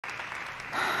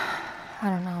I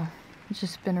don't know. It's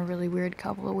just been a really weird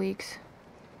couple of weeks.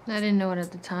 I didn't know it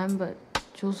at the time, but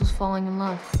Jules was falling in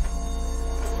love.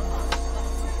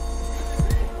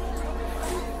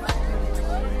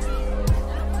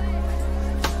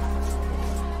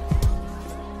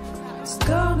 It's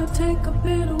gonna take a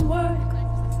bit of work.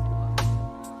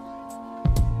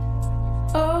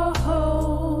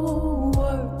 Oh,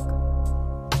 work.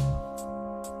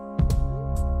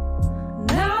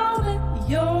 Now that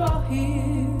you're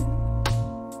here.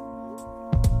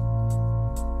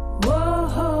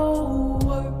 Whoa,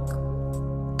 work.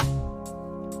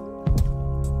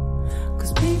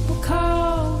 'Cause people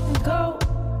come and go.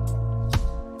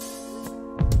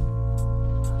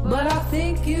 But I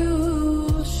think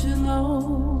you should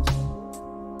know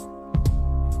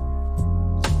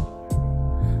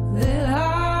that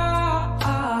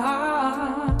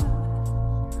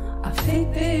I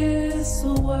think this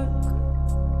will work.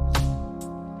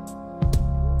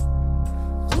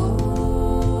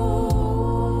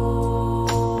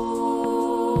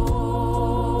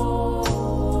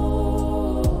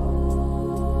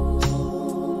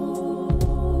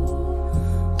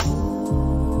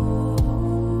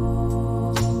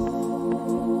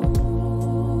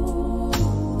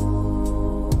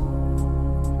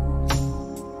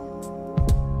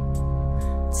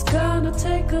 It's gonna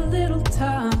take a little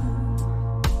time,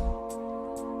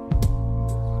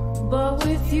 but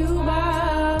with you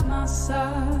by my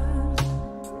side,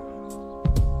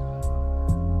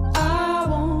 I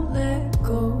won't let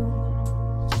go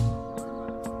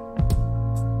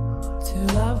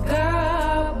till I've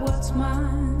got what's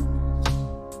mine.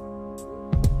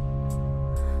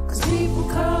 'Cause people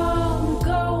come and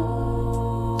go.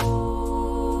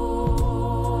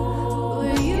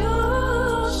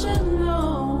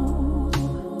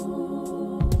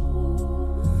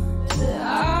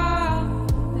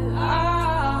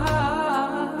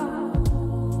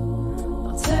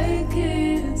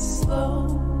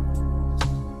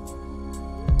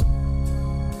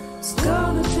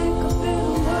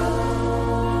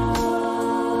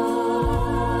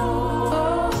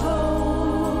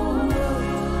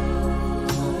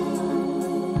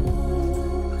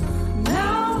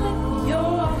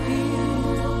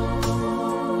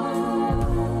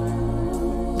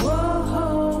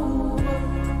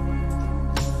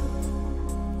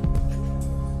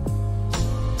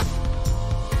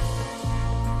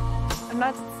 I'm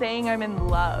not saying I'm in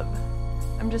love.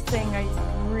 I'm just saying I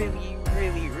really,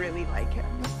 really, really like him.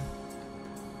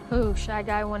 Who, Shy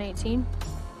Guy 118?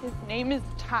 His name is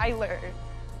Tyler.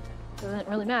 Doesn't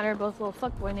really matter, both little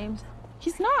fuckboy names.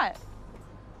 He's not.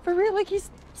 For real, like,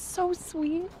 he's so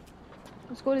sweet.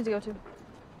 What school does he go to?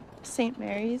 St.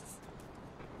 Mary's.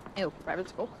 Ew, private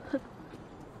school.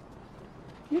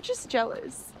 You're just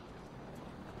jealous.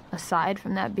 Aside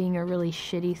from that being a really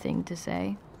shitty thing to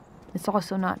say, it's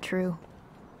also not true.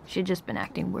 She'd just been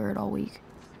acting weird all week.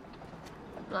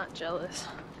 I'm not jealous.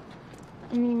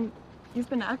 I mean, you've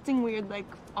been acting weird, like,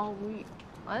 all week.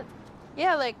 What?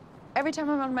 Yeah, like, every time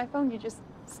I'm on my phone, you just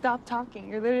stop talking.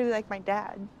 You're literally like my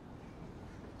dad.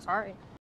 Sorry.